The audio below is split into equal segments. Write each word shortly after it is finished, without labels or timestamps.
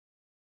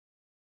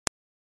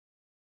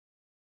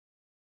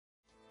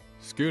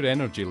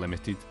SgurrEnergy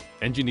Limited,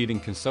 engineering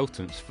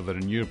consultants for the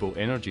renewable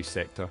energy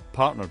sector,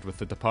 partnered with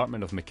the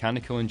Department of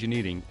Mechanical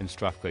Engineering in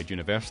Strathclyde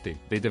University.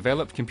 They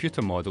developed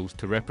computer models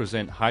to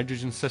represent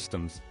hydrogen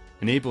systems,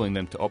 enabling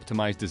them to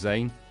optimise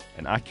design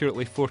and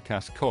accurately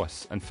forecast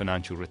costs and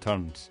financial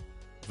returns.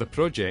 The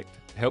project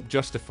helped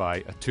justify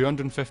a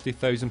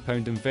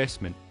 £250,000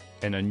 investment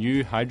in a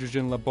new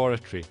hydrogen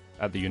laboratory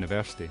at the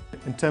university.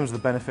 In terms of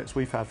the benefits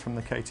we've had from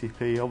the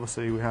KTP,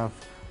 obviously we have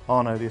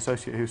Arno, the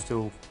associate, who's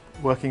still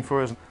working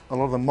for us. A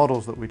lot of the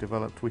models that we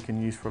developed we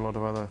can use for a lot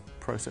of other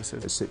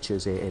processes. Such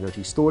as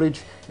energy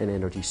storage, and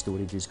energy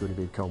storage is going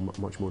to become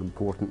much more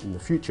important in the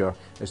future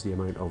as the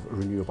amount of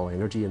renewable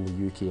energy in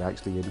the UK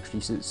actually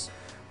increases.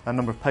 A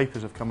number of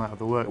papers have come out of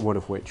the work. One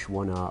of which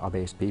won a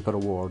Best Paper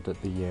Award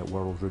at the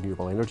World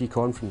Renewable Energy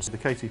Conference. The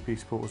KTP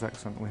support was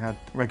excellent. We had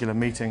regular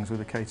meetings with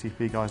the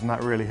KTP guys and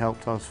that really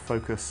helped us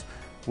focus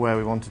where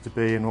we wanted to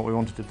be and what we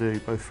wanted to do,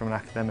 both from an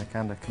academic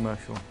and a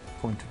commercial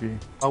point of view.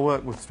 Our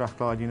work with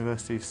Strathclyde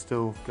University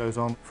still goes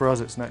on. For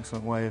us it's an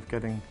excellent way of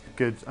getting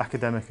good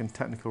academic and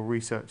technical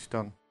research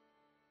done.